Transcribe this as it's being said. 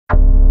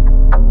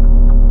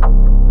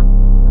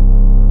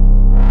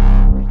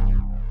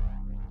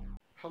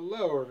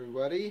Hello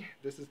everybody,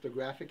 this is the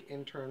graphic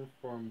intern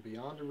from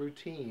Beyond the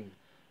Routine.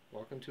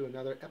 Welcome to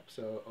another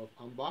episode of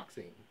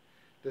unboxing.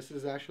 This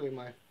is actually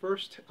my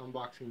first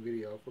unboxing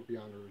video for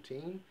Beyond the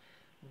Routine,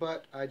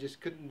 but I just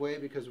couldn't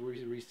wait because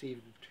we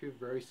received two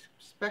very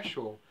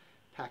special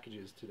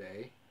packages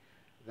today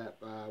that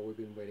we've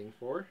been waiting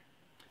for.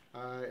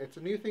 It's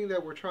a new thing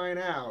that we're trying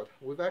out.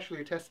 We've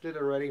actually tested it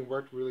already and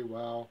worked really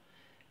well,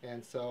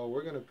 and so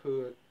we're going to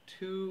put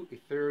two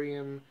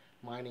Ethereum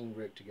mining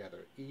rig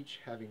together,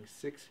 each having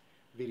 6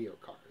 video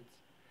cards.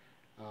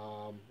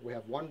 We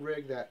have one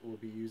rig that will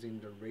be using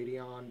the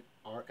Radeon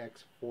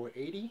RX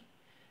 480,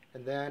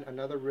 and then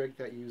another rig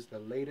that used the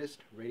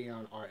latest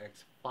Radeon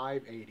RX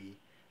 580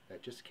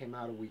 that just came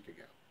out a week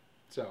ago.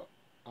 So,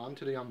 on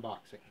to the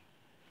unboxing.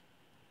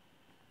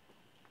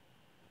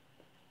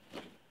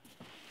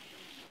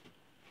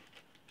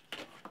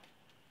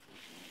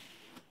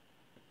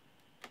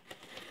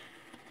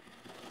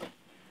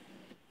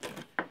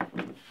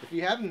 If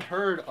you haven't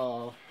heard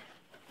of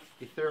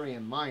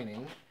Ethereum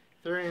mining,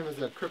 Ethereum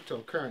is a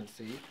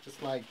cryptocurrency,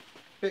 just like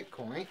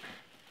Bitcoin,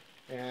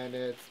 and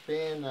it's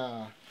been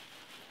a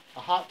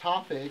hot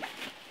topic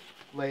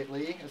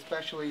lately,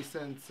 especially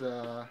since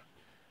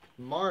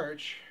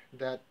March,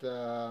 that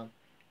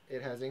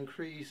it has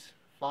increased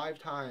 5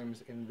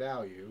 times in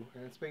value,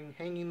 and it's been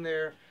hanging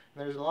there.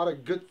 And there's a lot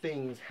of good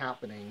things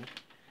happening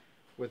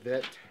with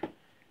it,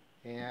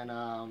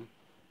 and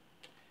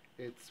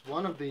it's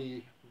one of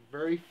the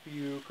very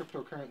few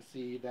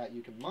cryptocurrency that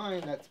you can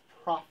mine that's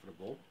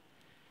profitable,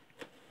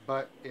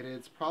 but it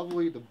is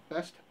probably the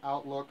best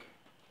outlook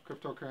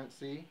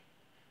cryptocurrency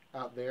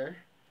out there.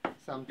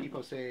 Some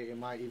people say it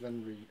might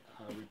even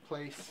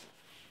replace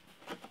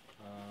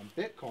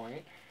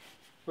Bitcoin,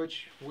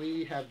 which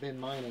we have been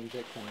mining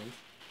Bitcoins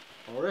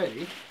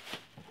already.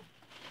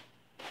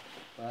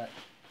 But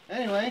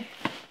anyway,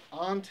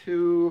 on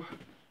to,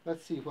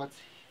 let's see what's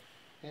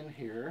in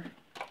here.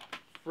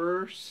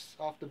 First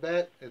off the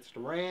bat, it's the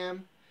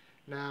RAM.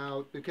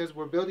 Now, because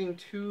we're building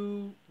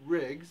 2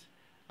 rigs,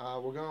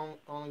 we're only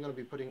going to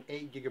be putting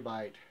 8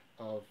 GB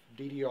of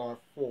DDR4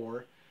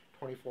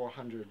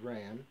 2400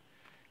 RAM.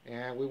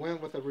 And we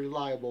went with a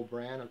reliable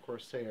brand, of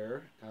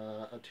Corsair,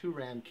 a 2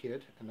 RAM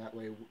kit, and that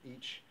way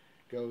each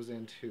goes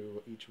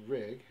into each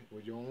rig.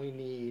 We only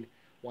need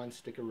 1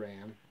 stick of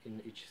RAM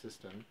in each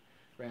system.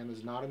 RAM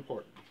is not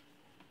important,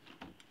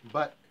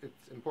 but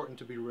it's important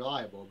to be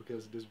reliable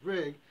because this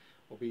rig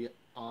will be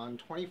on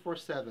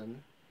 24/7,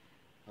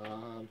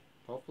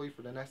 hopefully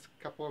for the next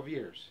couple of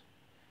years.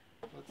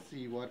 Let's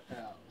see what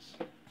else.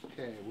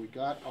 Okay, we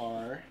got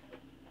our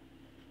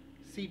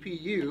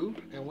CPU,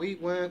 and we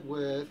went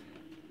with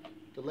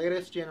the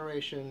latest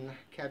generation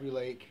Kaby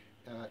Lake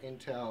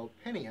Intel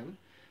Pentium.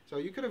 So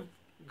you could have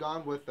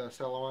gone with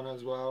Celeron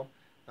as well.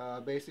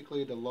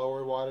 Basically, the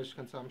lower wattage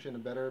consumption the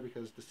better,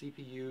 because the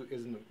CPU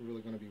isn't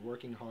really going to be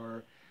working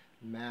hard.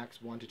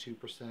 Max 1 to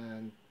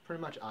 2%,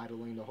 pretty much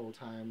idling the whole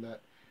time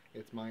that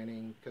it's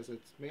mining, because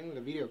it's mainly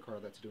the video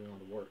card that's doing all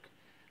the work.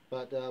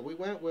 But we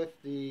went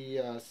with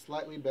the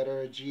slightly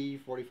better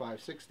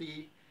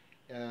G4560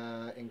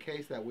 in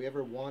case that we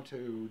ever want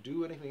to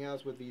do anything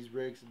else with these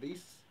rigs.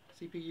 These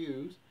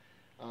CPUs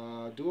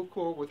dual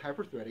core with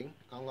hyperthreading,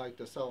 unlike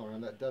the Celeron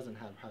that doesn't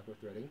have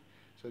hyperthreading.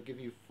 So it'll give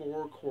you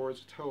 4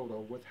 cores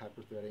total with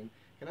hyperthreading.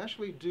 Can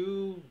actually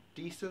do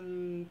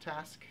decent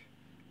task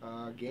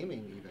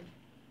gaming even.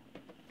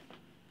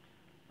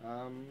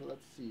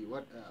 Let's see,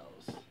 what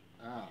else?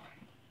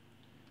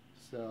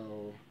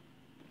 So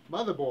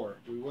motherboard,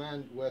 we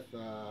went with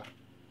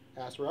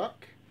ASRock.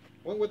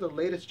 Went with the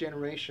latest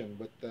generation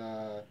with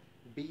the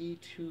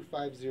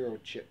B250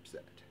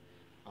 chipset,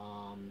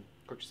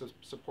 which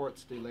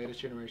supports the latest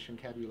generation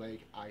Kaby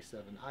Lake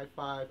i7,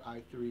 i5,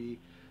 i3,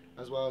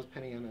 as well as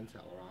Pentium and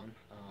Celeron.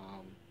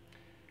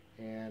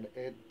 And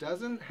it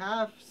doesn't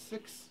have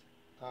 6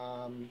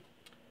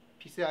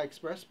 PCI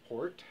Express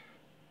port.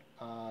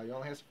 It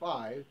only has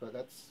 5, but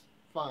that's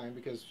fine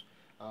because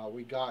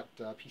we got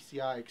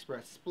PCI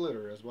Express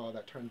splitter as well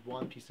that turns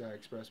 1 PCI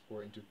Express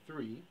port into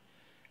 3.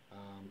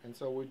 And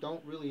so we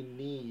don't really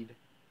need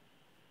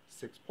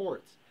 6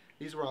 ports.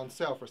 These were on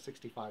sale for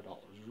 $65.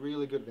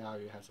 Really good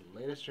value. It has the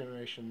latest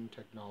generation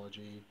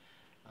technology,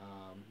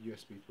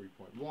 USB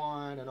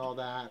 3.1 and all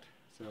that.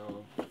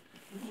 So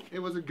it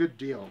was a good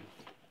deal.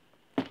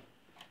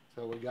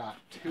 So we got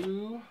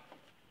 2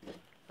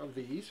 of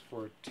these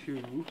for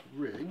 2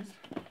 rigs,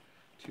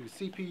 2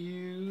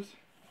 CPUs.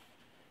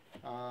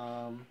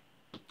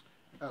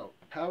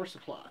 Power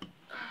supply.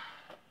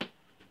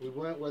 We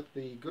went with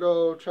the good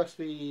old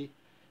trusty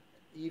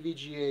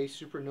EVGA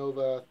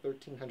Supernova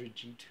 1300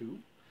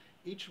 G2.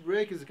 Each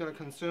rig is going to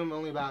consume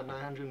only about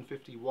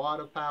 950 watt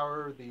of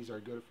power. These are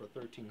good for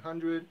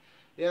 1300.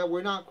 Yeah,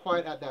 we're not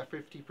quite at that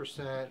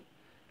 50%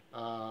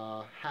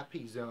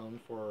 happy zone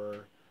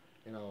for,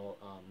 you know,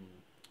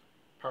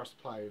 power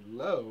supply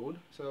load,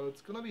 so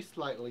it's going to be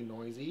slightly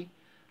noisy.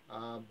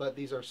 But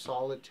these are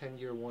solid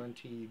 10-year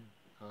warranty,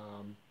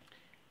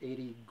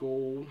 80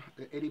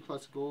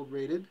 plus gold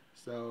rated,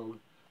 so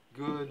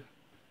good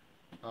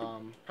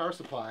power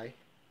supply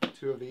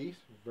 2 of these,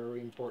 very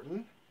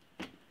important.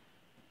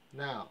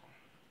 Now,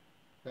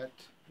 that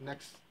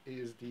next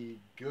is the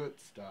good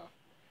stuff.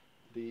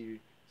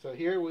 So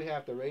here we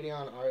have the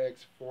Radeon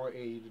RX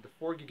 480, the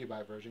 4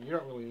 GB version. You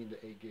don't really need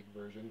the 8 GB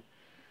version.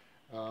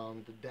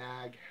 The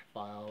DAG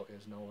file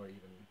is nowhere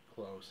even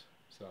close.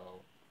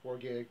 So 4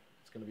 GB,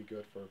 it's going to be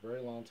good for a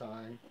very long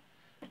time.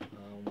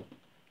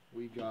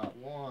 We got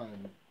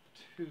 1,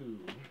 2,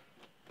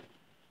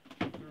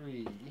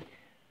 3,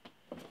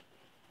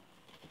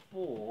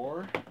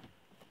 4,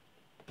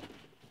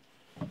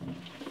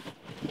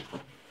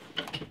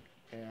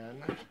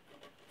 and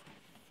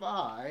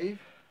 5.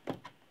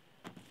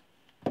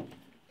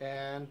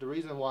 And the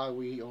reason why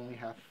we only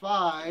have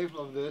 5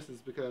 of this is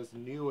because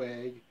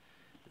Newegg,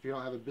 if you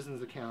don't have a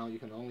business account, you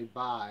can only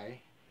buy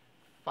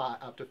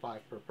up to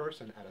 5 per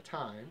person at a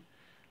time.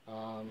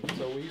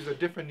 So we used a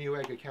different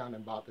Newegg account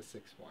and bought the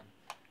 6th one.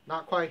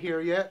 Not quite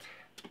here yet,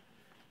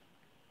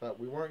 but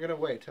we weren't going to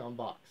wait to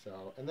unbox.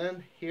 So, and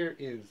then here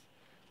is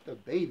the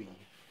baby,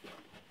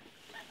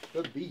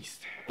 the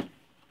beast,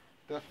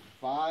 the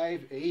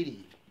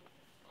 580,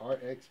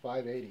 RX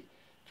 580.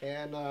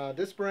 And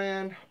this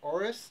brand,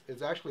 AORUS,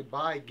 is actually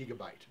by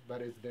GIGABYTE,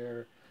 but it's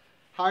their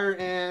higher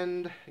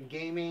end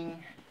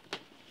gaming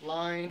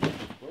line.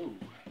 Whoa.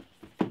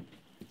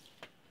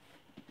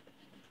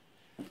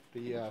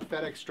 The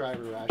FedEx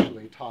driver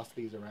actually tossed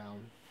these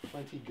around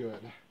plenty good,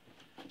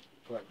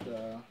 but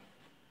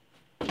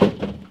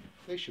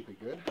they should be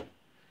good.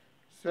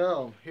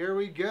 So here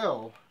we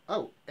go.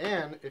 Oh,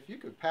 and if you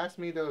could pass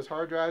me those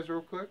hard drives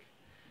real quick.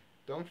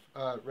 Don't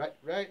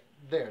right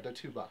there, the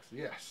 $2.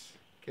 Yes.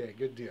 Okay,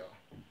 good deal.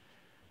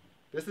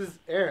 This is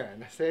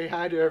Aaron. Say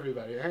hi to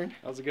everybody, Aaron.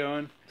 How's it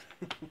going?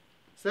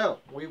 So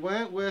we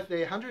went with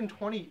a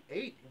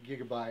 128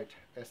 GB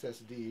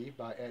SSD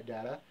by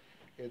ADATA.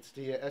 It's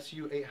the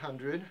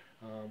SU800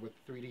 with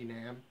 3D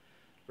NAND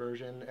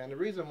version, and the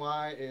reason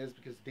why is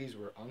because these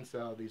were on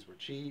sale. These were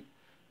cheap.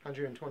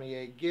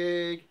 128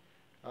 gig,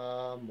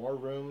 more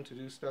room to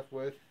do stuff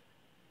with.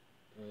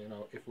 You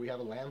know, if we have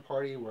a LAN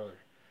party, we're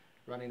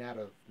running out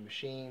of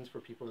machines for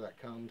people that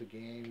come to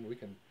game. We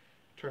can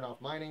turn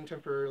off mining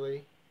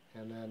temporarily,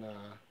 and then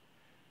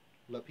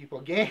let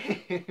people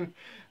game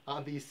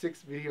on the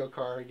 6 video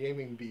card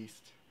gaming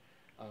beast,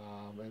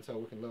 and so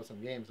we can load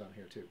some games on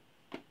here too.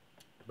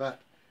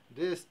 But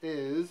this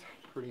is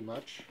pretty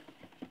much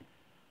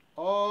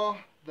all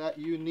that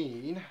you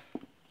need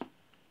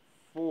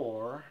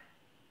for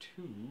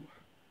 2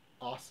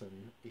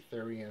 awesome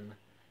Ethereum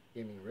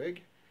gaming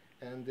rig.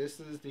 And this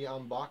is the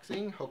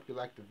unboxing. Hope you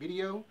liked the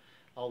video.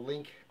 I'll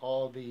link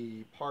all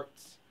the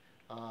parts,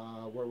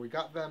 where we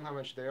got them, how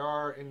much they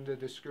are, in the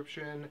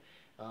description.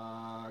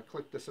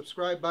 Click the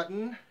subscribe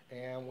button,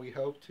 and we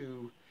hope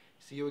to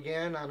see you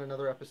again on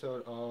another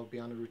episode of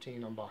Beyond the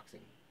Routine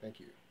Unboxing. Thank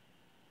you.